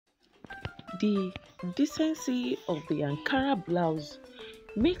The decency of the Ankara blouse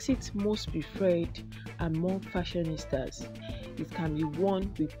makes it most preferred among fashionistas. It can be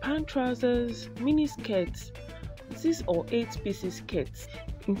worn with pant trousers, mini skirts, 6 or 8 pieces skirts.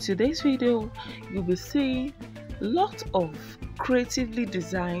 In today's video, you'll be seeing lots of creatively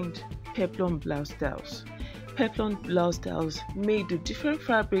designed peplum blouse styles. Peplum blouse styles made with different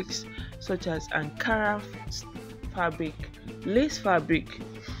fabrics such as Ankara fabric, lace fabric,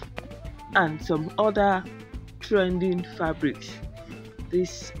 and some other trending fabrics.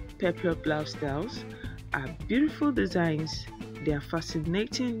 These peplum blouse styles are beautiful designs. They are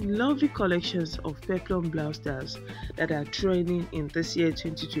fascinating, lovely collections of peplum blouse styles that are trending in this year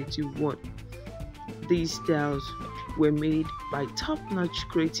 2021. These styles were made by top-notch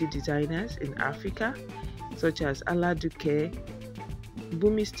creative designers in Africa such as Ala Duque,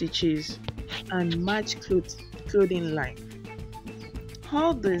 Bumi Stitches, and Match clothing line.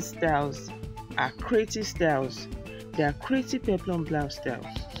 All these styles are creative styles. They are creative peplum blouse styles.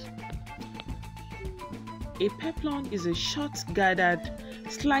 A peplum is a short gathered,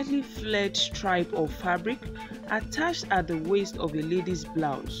 slightly flared stripe of fabric attached at the waist of a lady's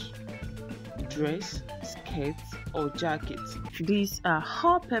blouse, dress, skirt, or jacket. These are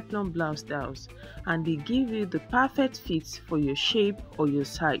all peplum blouse styles, and they give you the perfect fit for your shape or your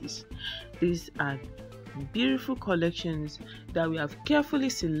size. These are beautiful collections that we have carefully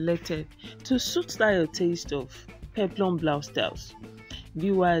selected to suit your taste of peplum blouse styles.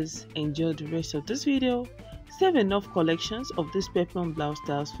 Viewers, enjoy the rest of this video. Save enough collections of these peplum blouse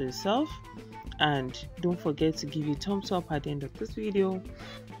styles for yourself, and don't forget to give a thumbs up at the end of this video.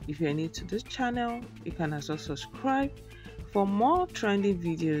 If you're new to this channel, you can also subscribe for more trending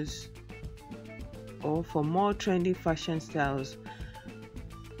videos or for more trendy fashion styles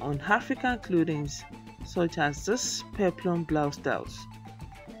on African clothing such as this peplum blouse styles.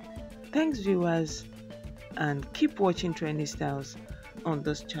 Thanks viewers, and keep watching trendy styles on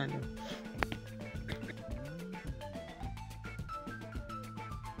this channel.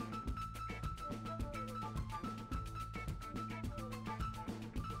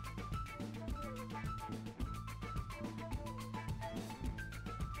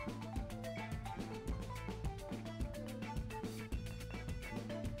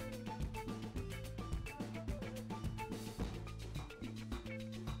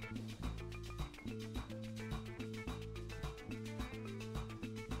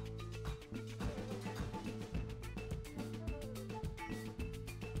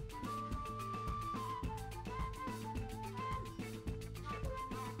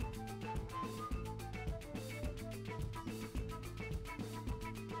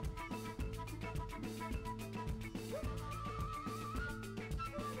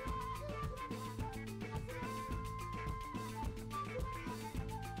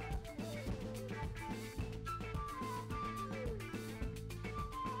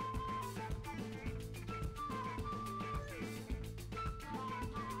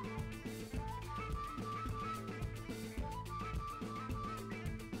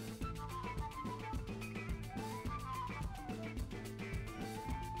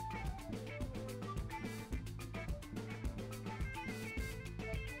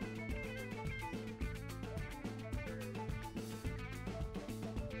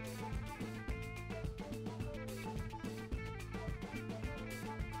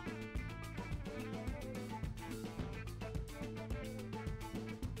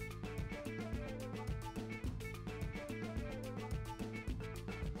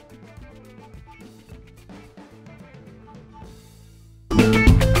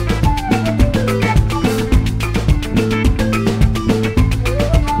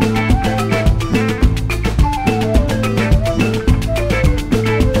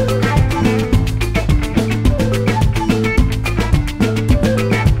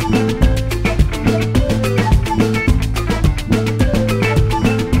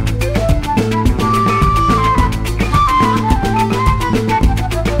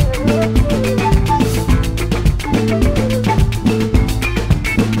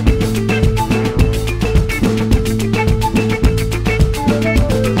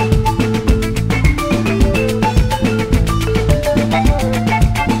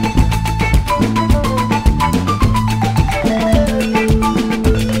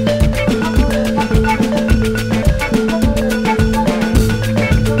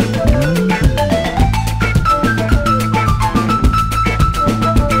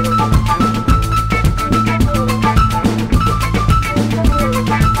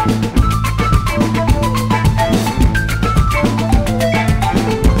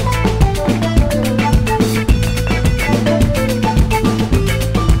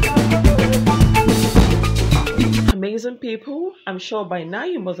 people, I'm sure by now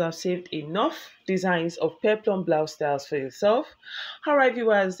you must have saved enough designs of peplum blouse styles for yourself. Alright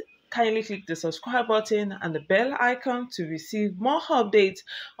viewers, kindly click the subscribe button and the bell icon to receive more updates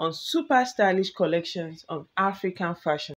on super stylish collections of African fashion.